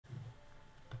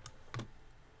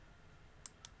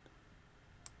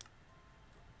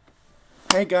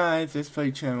Hey guys, it's Play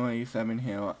Channel 87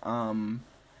 here.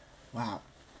 Wow.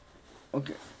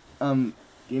 Okay.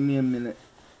 Give me a minute.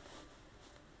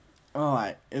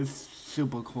 Alright, it's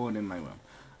super cold in my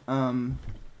room.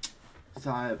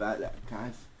 Sorry about that,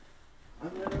 guys. I'm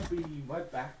gonna be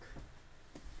right back.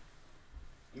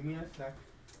 Give me a sec.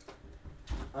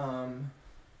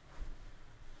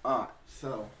 Alright,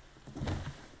 so.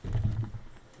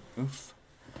 Oof.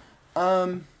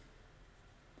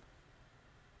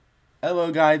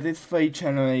 Hello guys, it's Play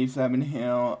Channel 87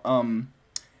 here.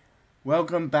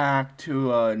 Welcome back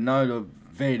to another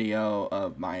video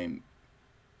of my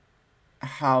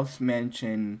house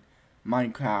mansion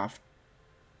Minecraft.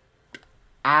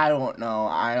 I don't know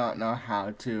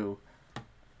how to.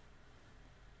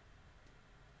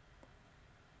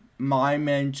 My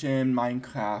mansion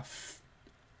Minecraft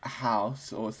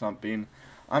house or something.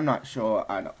 I'm not sure,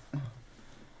 I don't.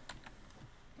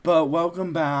 But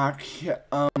welcome back.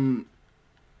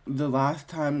 The last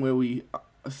time where we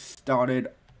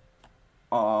started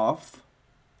off.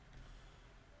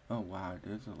 Oh wow,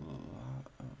 there's a lot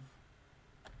of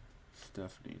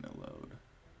stuff needing to load.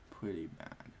 Pretty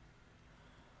bad.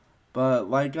 But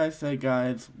like I said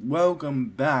guys, welcome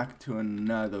back to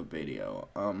another video.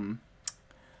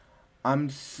 I'm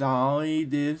sorry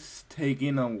this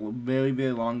taking a very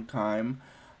long time.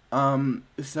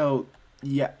 So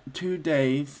yeah, 2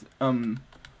 days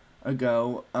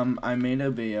ago, I made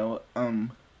a video,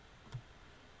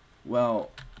 well,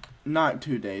 not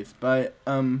 2 days, but,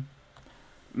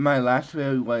 my last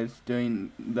video was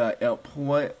doing the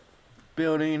airport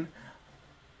building.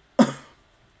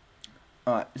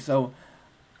 So,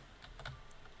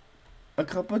 a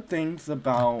couple things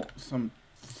about some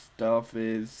stuff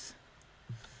is,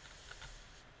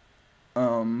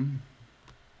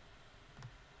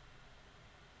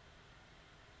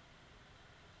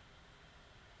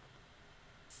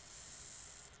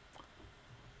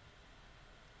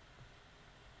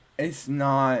 it's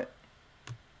not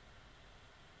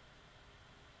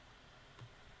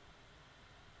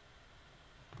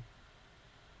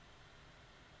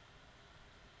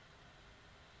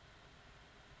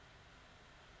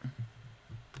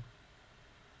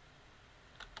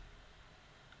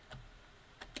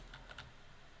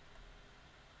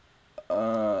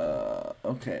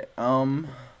okay, I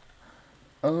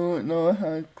don't know how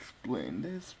to explain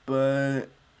this, but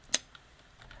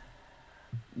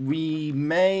we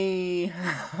may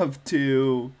have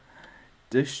to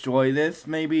destroy this,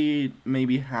 maybe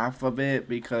half of it,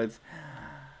 because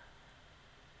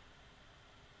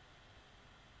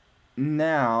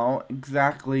now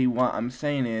exactly what I'm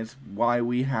saying is why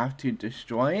we have to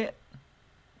destroy it.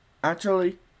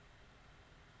 Actually,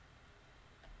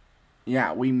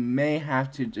 yeah, we may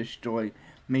have to destroy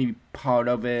maybe part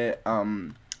of it,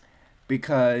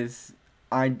 because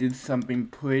I did something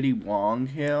pretty wrong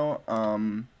here.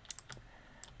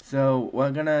 So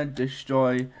we're gonna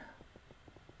destroy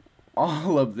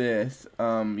all of this.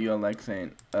 You're like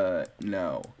saying,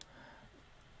 no.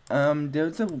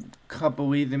 There's a couple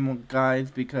reasons, guys,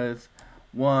 because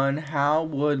one, how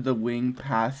would the wing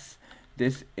pass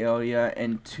this area,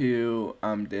 and two,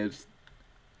 there's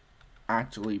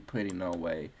actually pretty no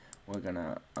way we're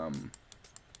gonna,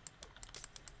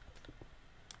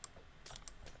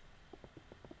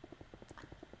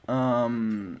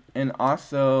 and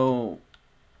also,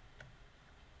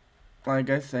 like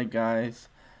I said guys,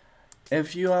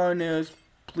 if you are new,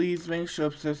 please make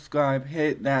sure to subscribe,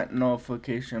 hit that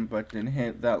notification button,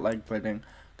 hit that like button,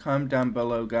 comment down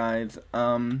below guys.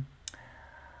 I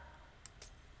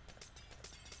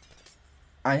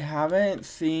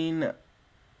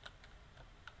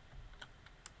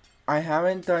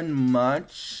haven't done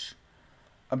much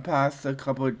past a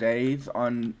couple of days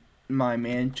on my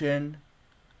mansion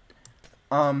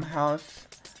house.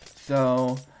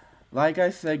 So like I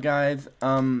said guys,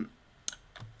 I'm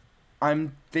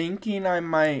thinking I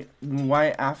might,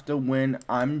 right after when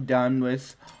I'm done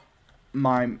with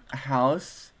my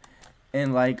house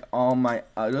and like all my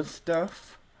other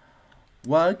stuff,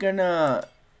 we're gonna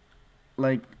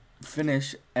like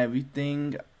finish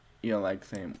everything. You're like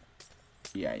saying,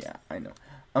 yeah, I know.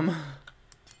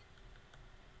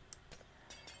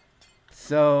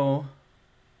 So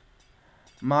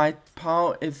my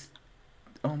part is,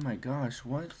 oh my gosh,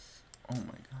 what's, oh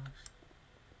my gosh.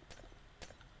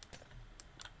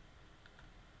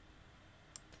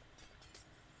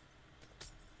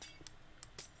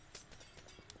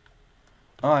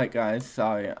 Alright guys,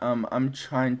 sorry, I'm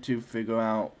trying to figure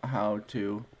out how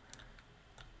to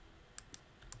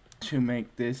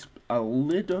make this a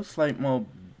little slight more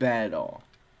better.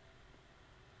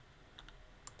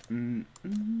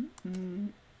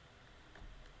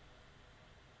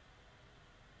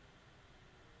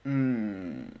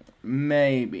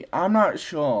 Maybe. I'm not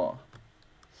sure.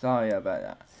 Sorry about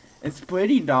that. It's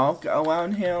pretty dark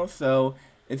around here, so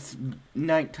it's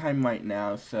nighttime right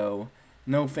now, so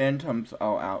no phantoms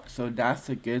are out, so that's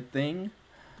a good thing.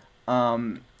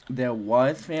 There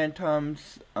was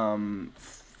phantoms,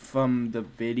 from the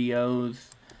videos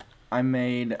I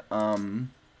made,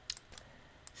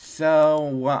 so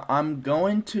what I'm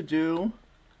going to do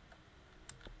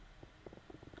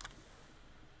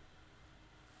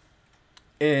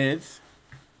is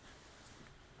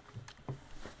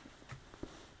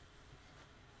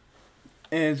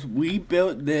we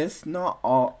built this, not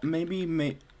all, maybe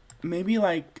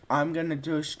like I'm gonna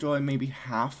destroy maybe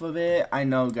half of it. I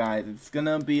know, guys, it's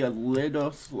gonna be a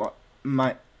little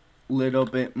little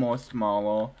bit more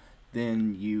smaller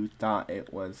than you thought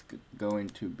it was going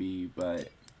to be, but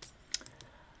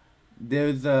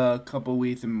there's a couple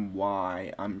reasons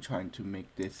why I'm trying to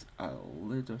make this a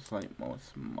little slight more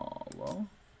smaller.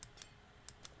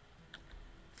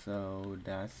 So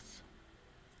that's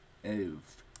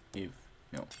if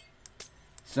no.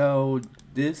 So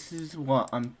this is what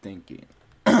I'm thinking.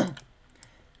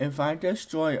 If I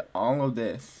destroy all of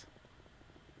this,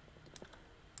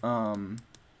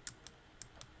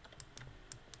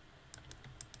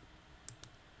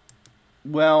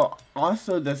 well,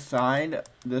 also the side,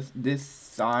 this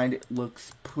side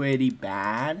looks pretty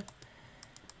bad,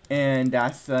 and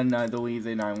that's another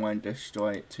reason I want to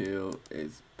destroy it too.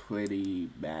 Is pretty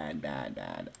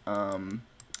bad.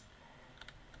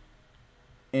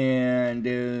 And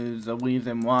there's a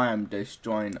reason why I'm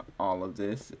destroying all of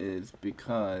this is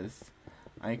because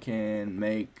I can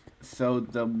make so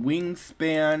the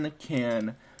wingspan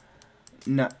can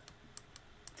not.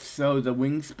 So the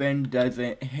wingspan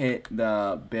doesn't hit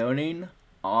the building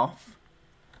off.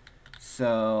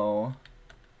 So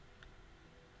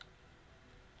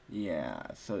yeah,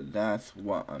 so that's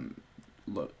what I'm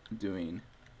doing.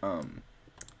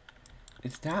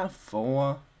 Is that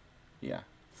 4? Yeah,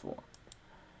 4.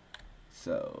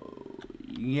 So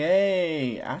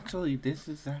yay! Actually, this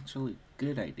is actually a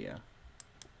good idea.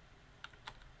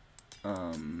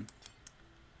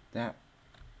 That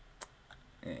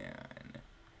and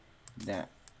that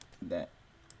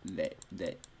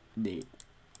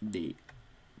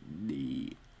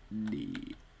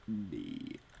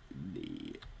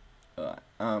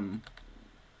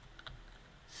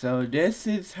so this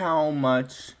is how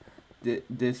much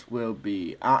this will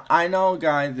be. I know,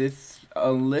 guys, it's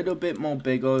a little bit more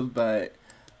bigger, but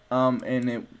and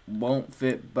it won't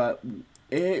fit, but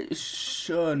it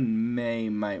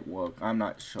might work. I'm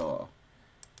not sure.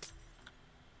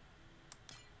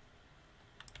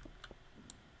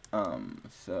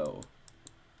 So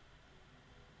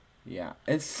yeah,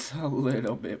 it's a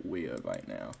little bit weird right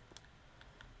now,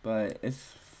 but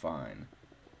it's fine.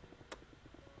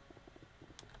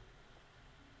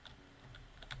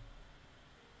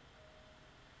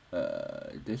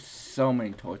 There's so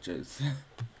many torches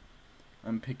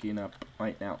I'm picking up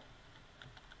right now.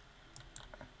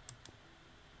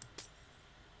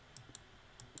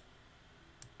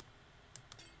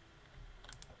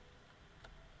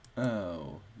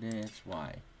 Oh, that's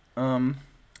why.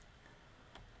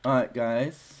 Alright,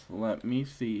 guys, let me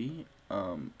see,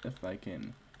 if I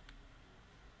can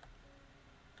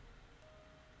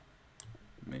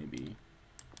maybe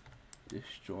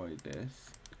destroy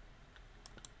this.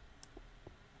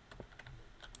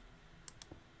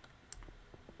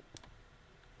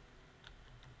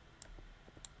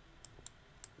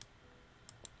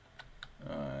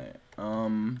 Alright,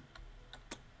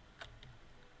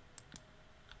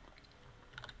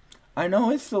 I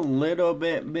know it's a little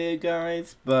bit big,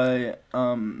 guys, but,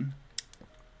 I'm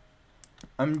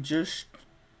just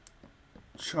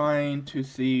trying to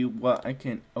see what I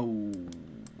can,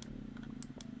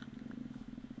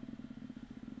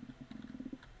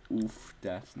 oof,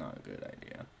 that's not a good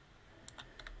idea.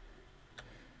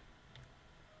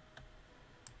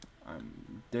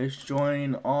 I'm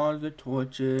destroying all the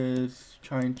torches,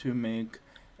 trying to make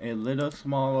a little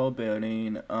smaller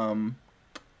building,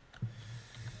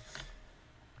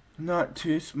 not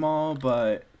too small,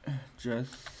 but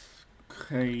just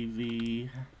crazy.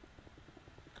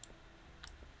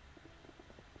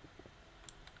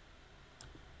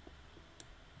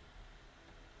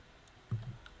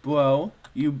 Bro,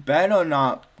 you better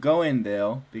not go in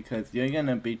there, because you're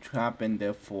gonna be trapped in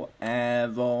there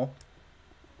forever.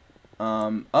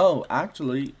 Oh,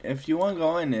 actually, if you want to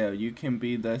go in there, you can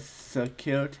be the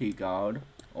security guard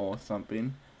or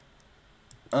something.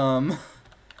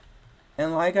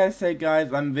 And like I said,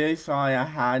 guys, I'm very sorry I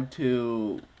had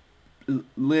to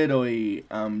literally,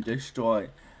 destroy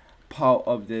part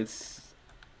of this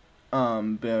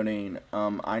building.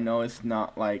 I know it's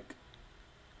not like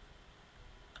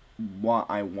what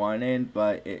I wanted,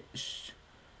 but it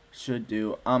should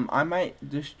do. I might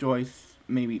destroy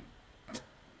maybe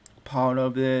part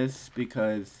of this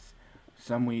because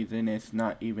some reason it's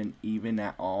not even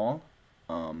at all.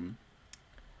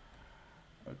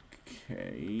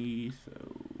 Okay, so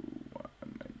what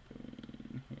am I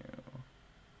doing here?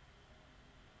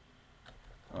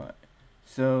 Alright,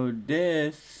 so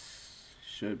this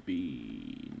should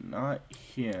be not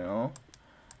here.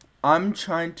 I'm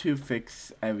trying to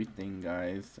fix everything,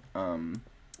 guys.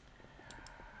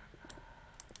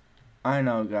 I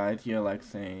know, guys, you're like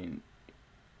saying,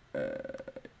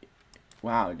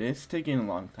 wow, this is taking a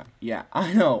long time. Yeah,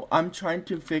 I know. I'm trying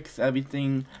to fix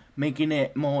everything, making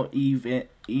it more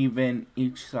even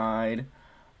each side.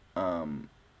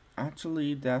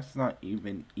 Actually, that's not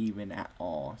even at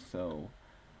all. So,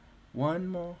 one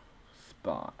more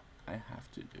spot I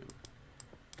have to do.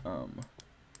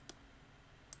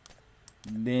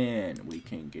 Then we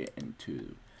can get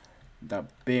into the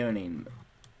building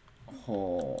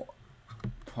whole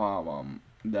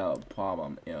the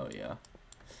problem area.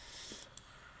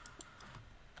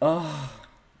 Oh,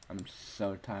 I'm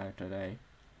so tired today.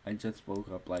 I just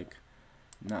woke up like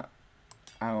I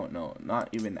don't know, not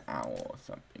even an hour or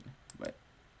something, but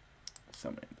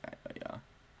something like that,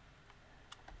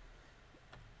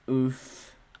 yeah. Oof.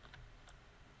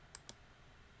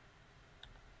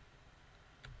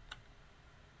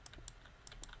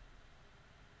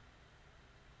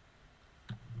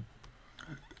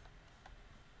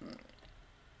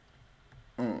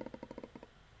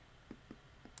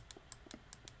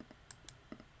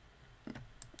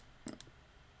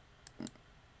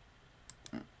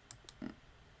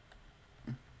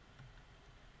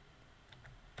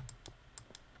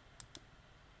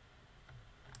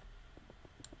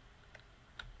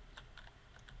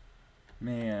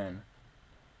 Man,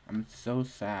 I'm so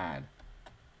sad.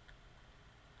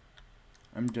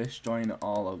 I'm destroying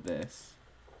all of this.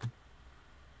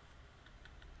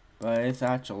 But it's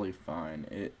actually fine.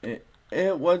 It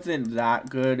wasn't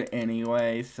that good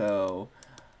anyway, so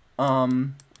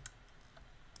well,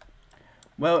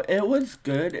 it was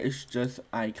good. It's just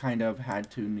I kind of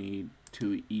had to need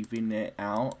to even it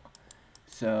out.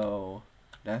 So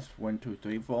that's 1 2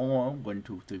 3 4 1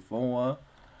 2 3 4.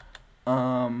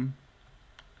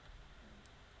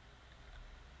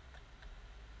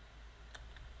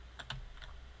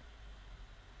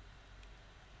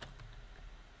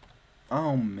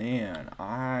 Oh man,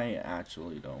 I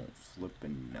actually don't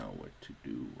flippin' know what to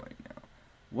do right now.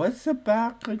 What's the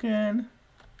back again?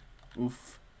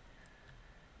 Oof.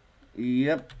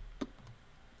 Yep.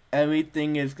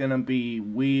 Everything is gonna be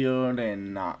weird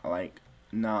and not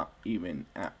even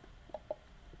at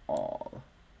all.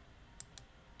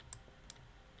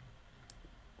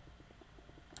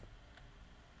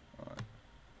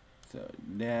 So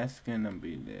that's gonna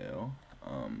be there.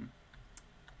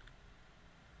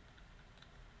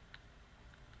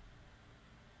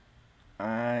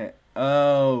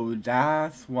 Oh,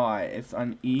 that's why it's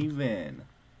uneven.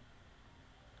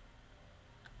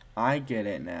 I get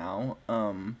it now.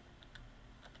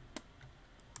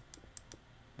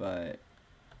 But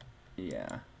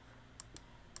yeah,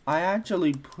 I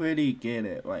actually pretty get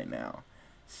it right now.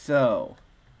 So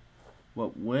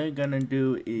what we're gonna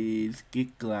do is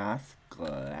get glassy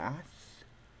glass.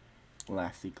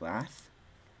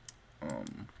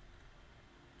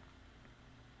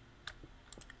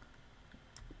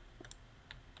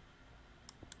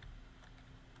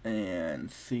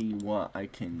 And see what I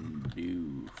can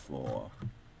do for.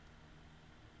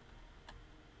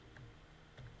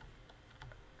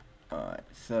 Alright,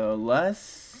 so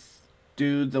let's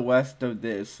do the rest of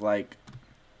this like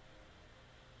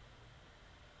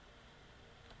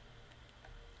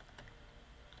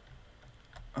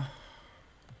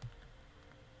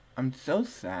I'm so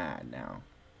sad now.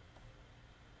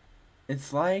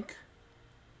 It's like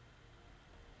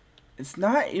it's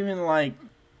not even like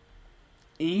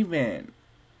even.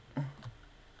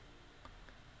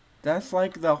 That's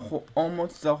like the whole,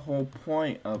 almost the whole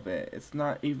point of it. It's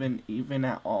not even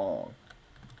at all.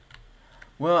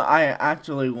 Well, I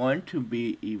actually want to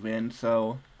be even,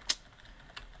 so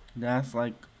that's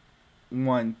like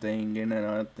one thing, and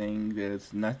another thing,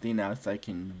 there's nothing else I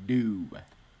can do.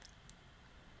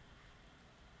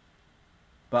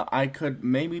 But I could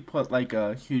maybe put like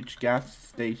a huge gas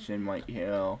station right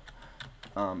here,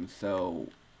 so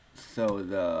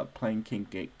the plane can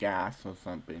get gas or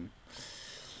something.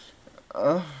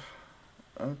 Oh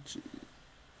gee.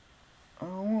 I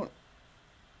don't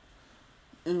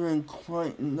even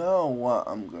quite know what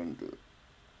I'm gonna do.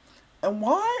 And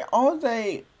why are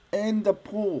they in the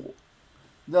pool.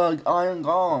 The iron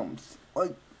golems.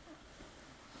 Like,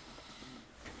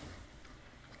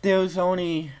 there's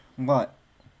only, what?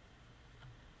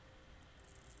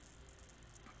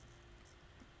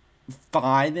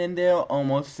 5 in there,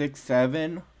 almost 6,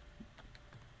 7.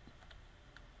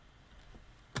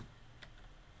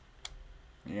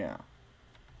 Yeah.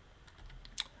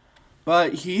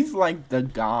 But he's like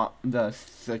the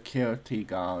security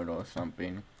guard or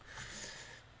something.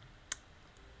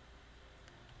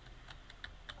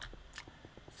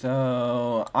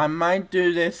 So, I might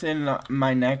do this in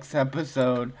my next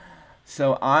episode.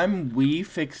 So, I'm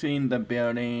fixing the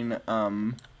building,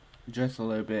 just a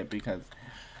little bit because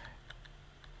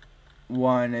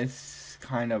one is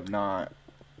kind of not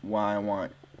why I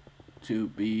want to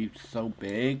be so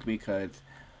big, because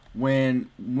when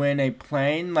a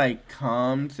plane like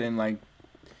comes and like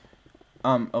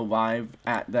arrive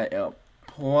at the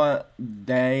airport,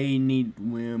 they need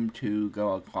room to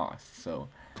go across. So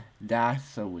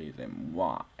that's the reason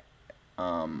why.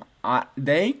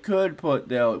 They could put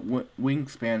their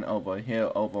wingspan over here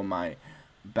over my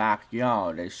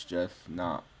backyard. It's just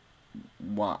not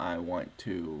what I want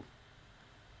to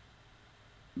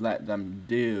let them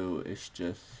do. It's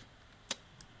just,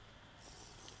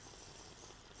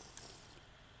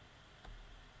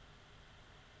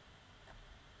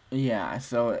 yeah,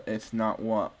 so it's not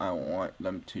what I want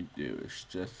them to do. It's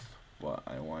just what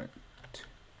I want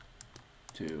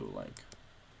to, like.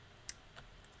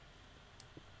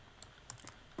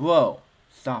 Whoa,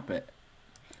 stop it.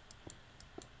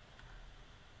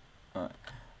 Alright.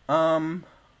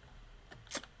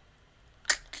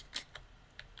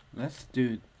 Let's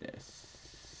do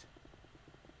this.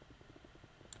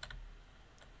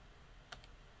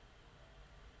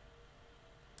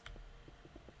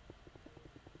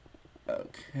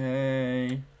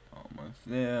 Okay, almost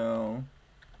there.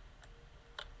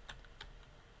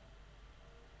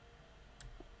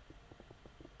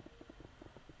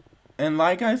 And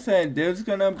like I said, there's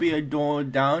gonna be a door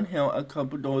downhill, a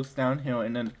couple doors downhill,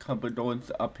 and then a couple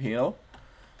doors uphill.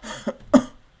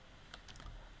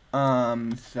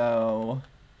 So,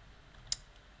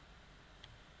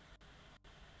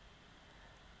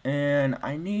 and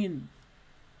I need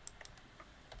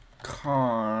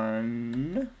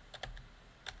concrete.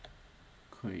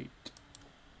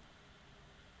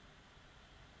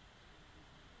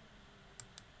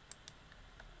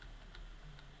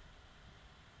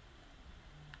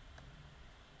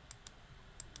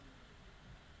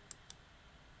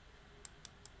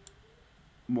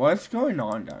 What's going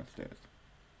on downstairs?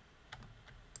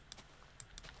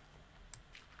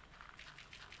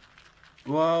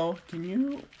 Well, can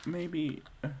you maybe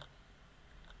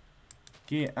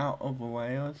get out of the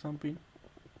way or something?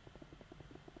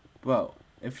 Bro,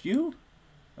 if you...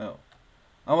 Oh.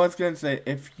 I was gonna say,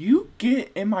 if you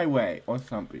get in my way or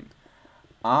something,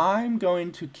 I'm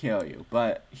going to kill you.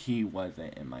 But he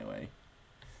wasn't in my way.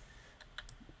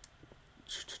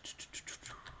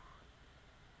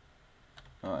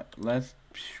 Alright, let's...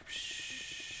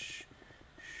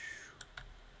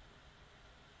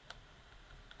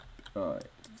 Alright,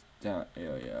 that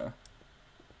area.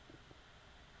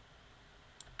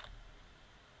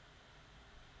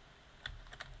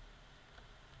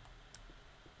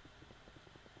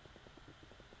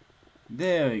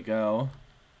 There we go.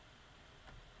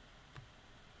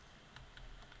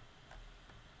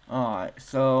 Alright,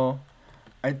 so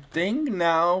I think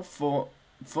now for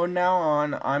now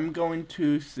on, I'm going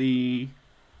to see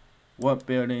what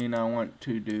building I want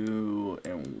to do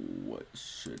and what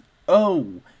should...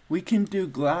 Oh, we can do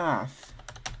glass.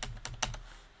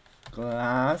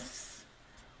 Glass.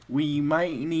 We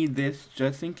might need this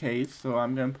just in case, so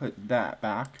I'm gonna put that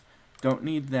back. Don't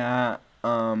need that.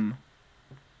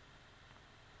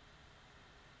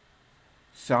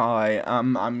 Sorry,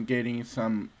 I'm getting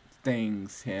some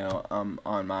things here,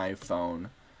 on my phone.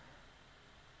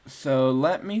 So,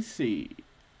 let me see.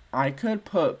 I could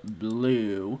put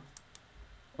blue,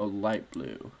 or light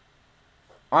blue.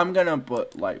 I'm gonna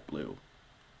put light blue.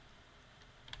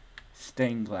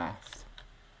 Stained glass.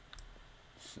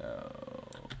 So,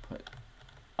 put...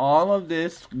 All of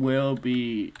this will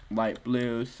be light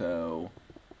blue, so...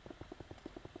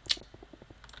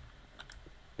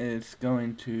 It's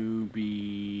going to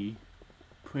be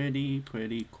pretty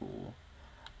cool.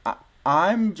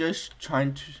 I'm just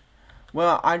trying to...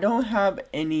 Well, I don't have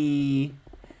any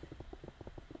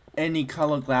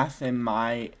color glass in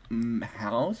my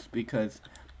house, because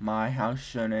my house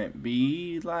shouldn't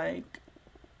be like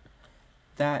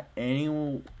that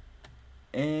anyway.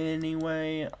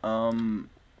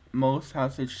 Most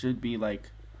houses should be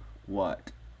like,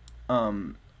 what?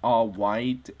 All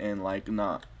white and like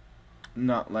not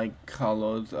not like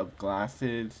colors of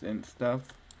glasses and stuff.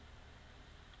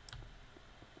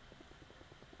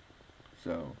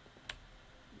 So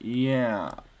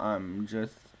yeah, I'm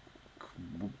just,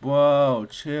 whoa,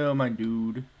 chill my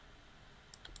dude.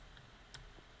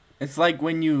 It's like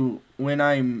when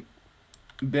I'm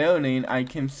building, I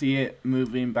can see it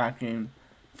moving back and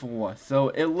forth. So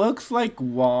it looks like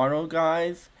water,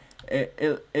 guys.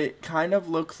 It kind of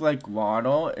looks like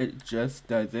water. It just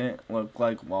doesn't look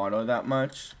like water that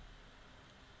much.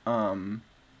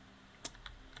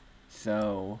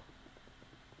 So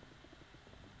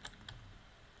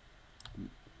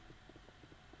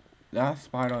that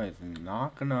spider is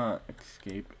not gonna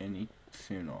escape any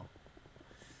sooner.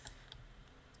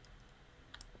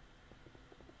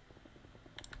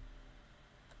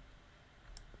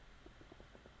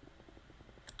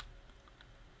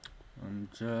 I'm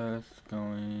just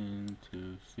going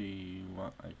to see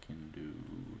what I can do.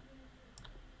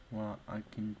 What I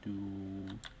can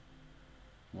do.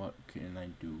 What can I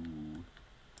do?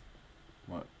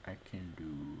 What I can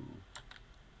do.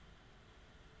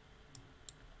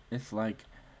 It's like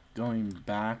going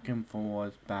back and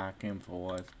forth, back and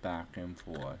forth, back and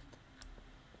forth.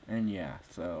 And yeah,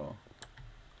 so.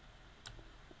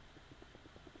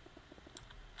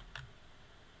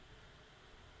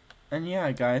 And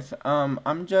yeah, guys,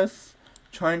 I'm just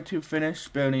trying to finish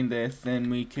building this,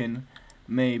 and we can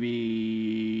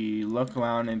maybe look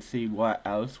around and see what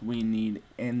else we need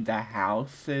in the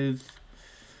houses.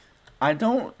 I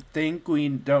don't think we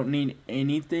don't need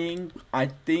anything. I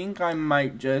think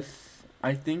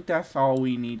that's all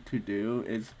we need to do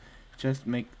is just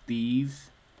make these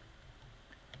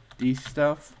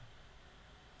stuff.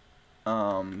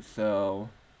 So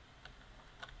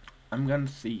I'm gonna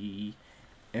see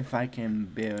if I can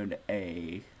build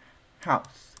a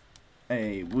house,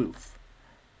 a roof.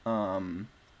 I'm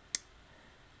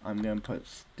gonna put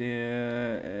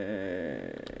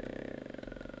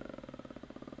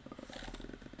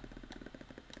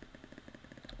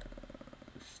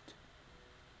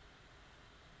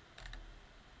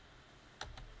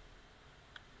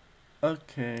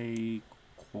okay,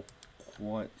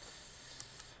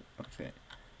 okay,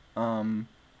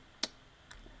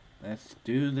 let's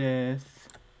do this.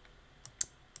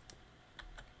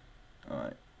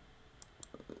 Alright.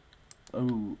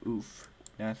 Oh, oof.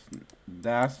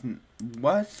 That's,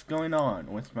 what's going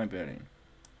on with my building?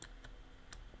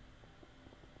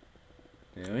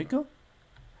 There we go.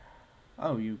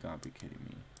 Oh, you gotta be kidding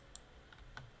me.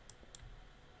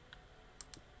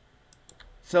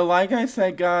 So like I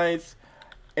said, guys,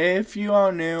 if you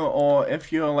are new or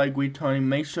if you're like returning,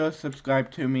 make sure to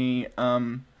subscribe to me.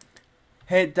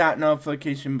 Hit that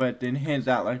notification button, hit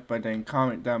that like button,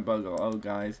 comment down below,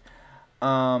 guys.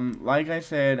 Like I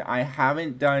said, I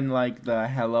haven't done like the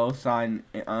hello sign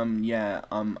yet.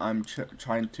 I'm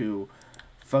trying to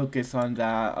focus on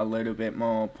that a little bit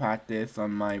more, practice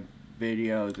on my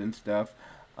videos and stuff.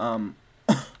 And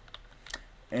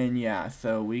yeah,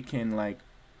 so we can like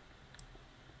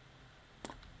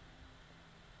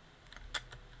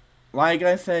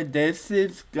I said, this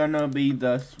is gonna be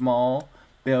the small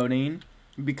building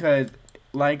because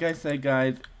like I said,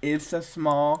 guys, it's a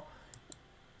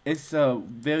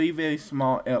very, very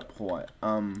small airport.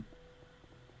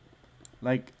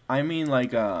 Like, I mean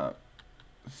like a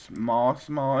small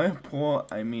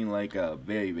airport. I mean like a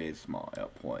very, very small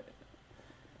airport.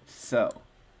 So,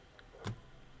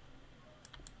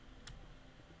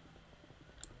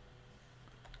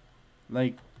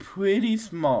 like, pretty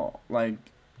small. Like,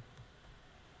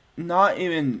 not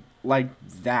even like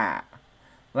that.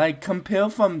 Like, compare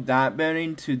from that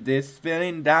building to this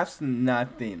building, that's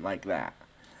nothing like that.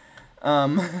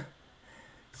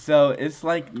 So it's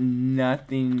like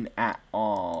nothing at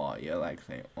all. You're like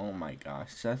saying, oh my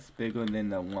gosh, that's bigger than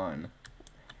the one.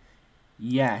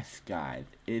 Yes, guys,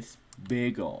 it's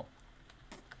bigger.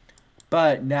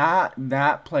 But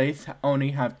that place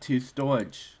only have 2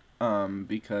 storage.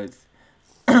 Because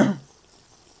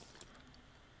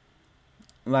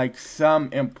like some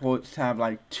imports have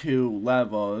like 2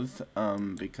 levels.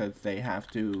 Because they have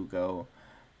to go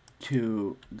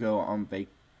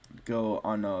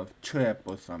on a trip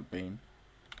or something,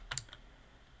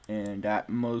 and that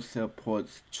most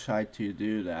airports try to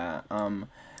do that.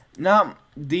 Now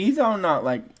these are not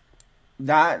like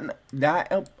that.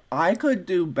 I could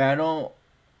do better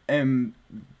and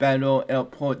better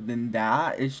airport than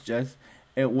that. It's just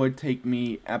it would take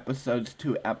me episodes,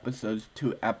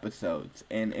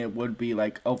 and it would be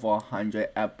like over 100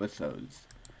 episodes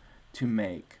to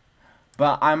make.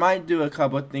 But I might do a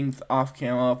couple things off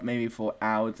camera, maybe for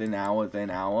hours and hours and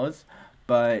hours.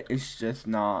 But it's just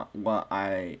not what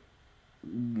I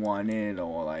wanted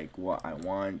or like what I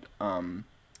want.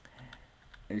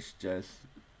 It's just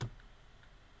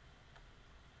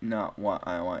not what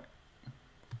I want.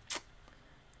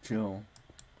 Chill.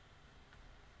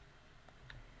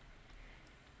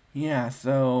 Yeah,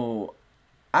 so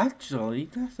actually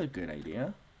that's a good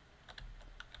idea.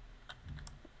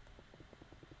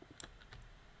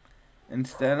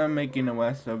 Instead of making the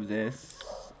rest of this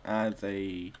as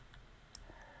a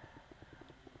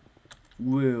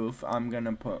roof, I'm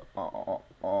gonna put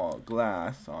all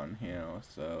glass on here,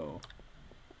 so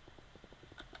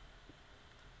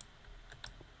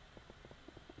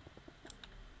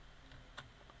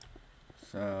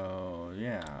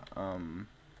yeah,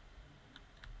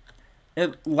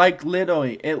 it like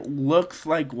literally it looks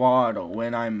like water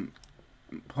when I'm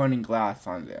putting glass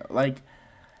on there. Like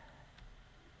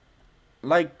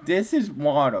this is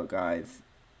water, guys.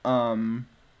 And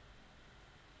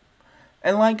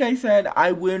like I said,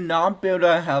 I will not build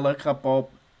a helicopter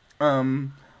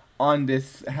on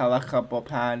this helicopter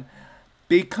pad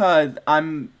because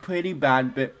I'm pretty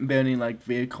bad building like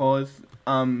vehicles.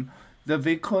 The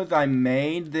vehicles I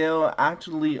made, they're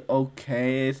actually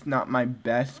okay. It's not my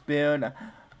best build,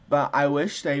 but I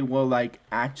wish they were like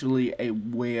actually a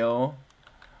real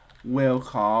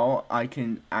car I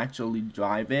can actually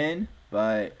drive in,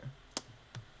 but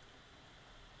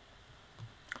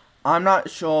I'm not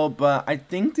sure. But I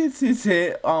think this is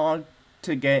it all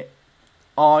to get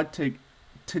all to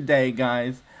today,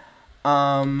 guys.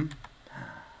 I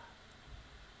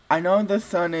know the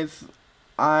sun is,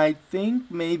 I think,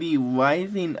 maybe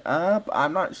rising up.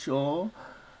 I'm not sure.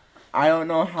 I don't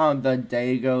know how the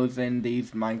day goes in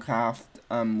these Minecraft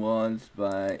worlds,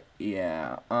 but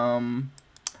yeah.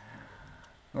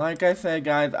 Like I said,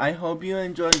 guys, I hope you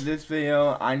enjoyed this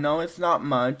video. I know it's not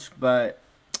much, but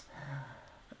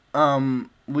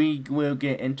we will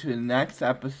get into the next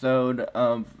episode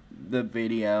of the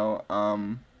video.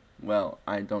 Well,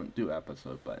 I don't do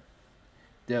episode, but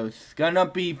there's gonna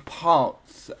be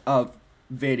parts of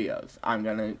videos. I'm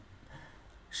gonna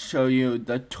show you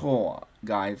the tour,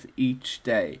 guys, each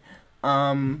day.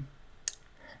 So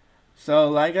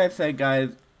like I said,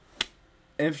 guys,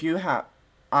 if you have,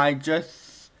 I've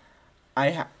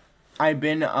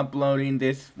been uploading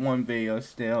this one video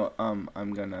still.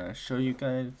 I'm gonna show you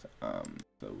guys,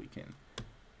 so we can,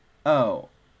 oh,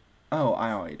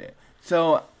 I already did.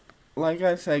 So, like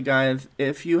I said, guys,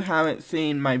 if you haven't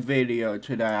seen my video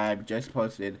today I've just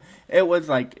posted, it was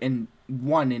like in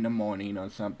 1 in the morning or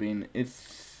something.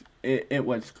 It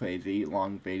was crazy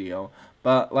long video,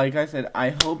 but like I said, I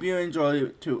hope you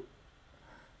enjoy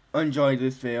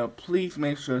this video. Please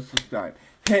make sure to subscribe,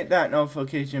 hit that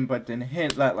notification button,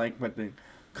 hit that like button,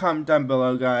 comment down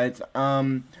below, guys.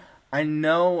 I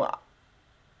know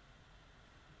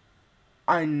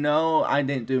I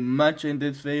didn't do much in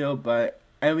this video, but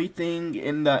everything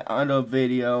in the other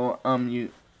video,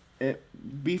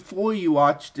 before you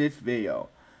watch this video,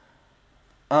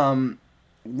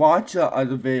 watch the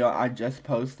other video I just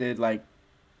posted like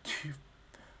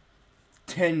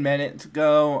 10 minutes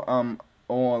ago,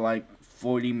 or like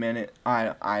 40 minutes,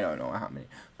 I don't know how many,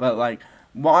 but like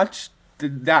watch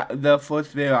the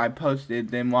first video I posted,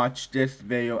 then watch this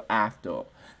video after.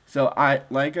 So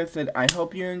like I said, I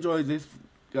hope you enjoyed this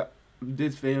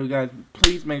video, guys.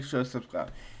 Please make sure to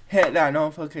subscribe, hit that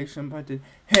notification button,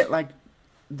 hit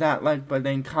that like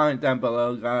button, comment down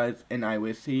below, guys, and I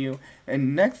will see you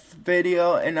in next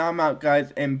video, and I'm out,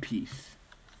 guys, and peace.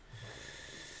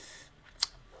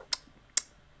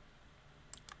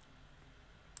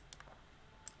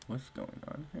 What's going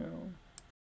on here?